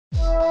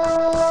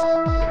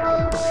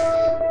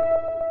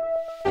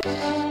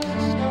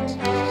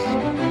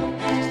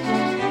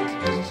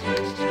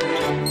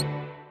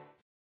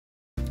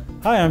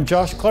Hi, I'm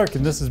Josh Clark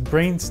and this is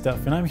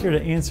BrainStuff, and I'm here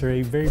to answer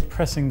a very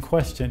pressing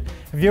question.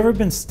 Have you ever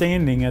been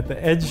standing at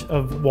the edge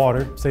of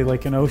water, say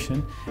like an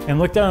ocean, and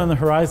looked out on the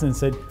horizon and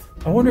said,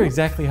 I wonder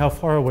exactly how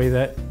far away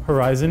that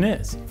horizon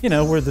is? You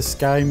know, where the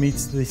sky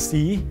meets the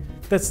sea,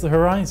 that's the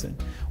horizon.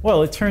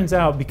 Well, it turns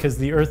out because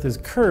the Earth is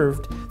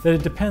curved that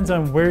it depends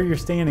on where you're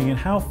standing and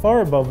how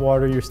far above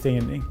water you're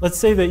standing. Let's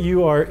say that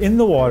you are in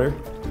the water,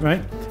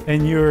 right?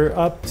 And you're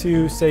up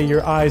to, say,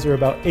 your eyes are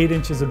about 8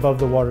 inches above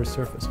the water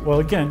surface.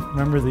 Well, again,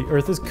 remember the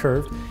Earth is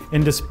curved,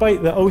 and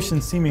despite the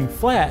ocean seeming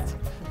flat,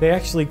 they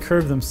actually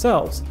curve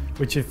themselves,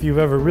 which if you've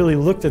ever really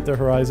looked at the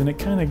horizon, it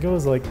kind of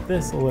goes like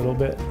this a little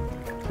bit,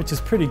 which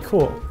is pretty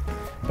cool.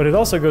 But it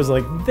also goes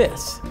like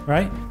this,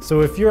 right?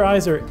 So if your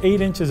eyes are 8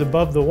 inches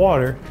above the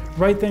water,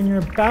 right then you're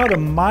about a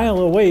mile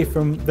away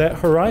from that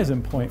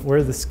horizon point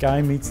where the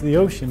sky meets the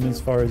ocean as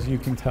far as you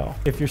can tell.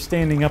 If you're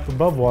standing up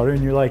above water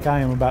and you're like I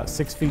am, about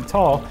 6 feet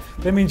tall,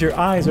 that means your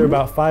eyes are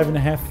about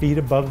 5.5 feet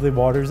above the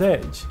water's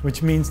edge,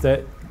 which means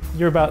that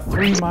you're about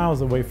 3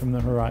 miles away from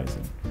the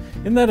horizon.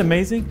 Isn't that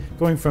amazing?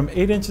 Going from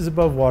 8 inches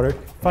above water,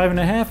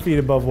 5.5 feet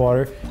above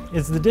water,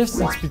 is the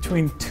distance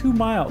between 2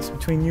 miles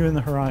between you and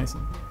the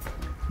horizon.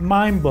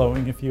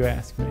 Mind-blowing if you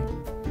ask me.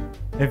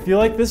 If you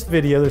like this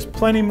video, there's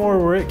plenty more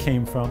where it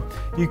came from.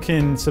 You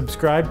can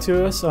subscribe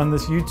to us on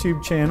this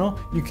YouTube channel,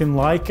 you can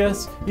like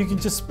us, you can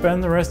just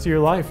spend the rest of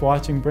your life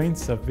watching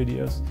BrainStuff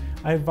videos.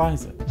 I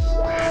advise it.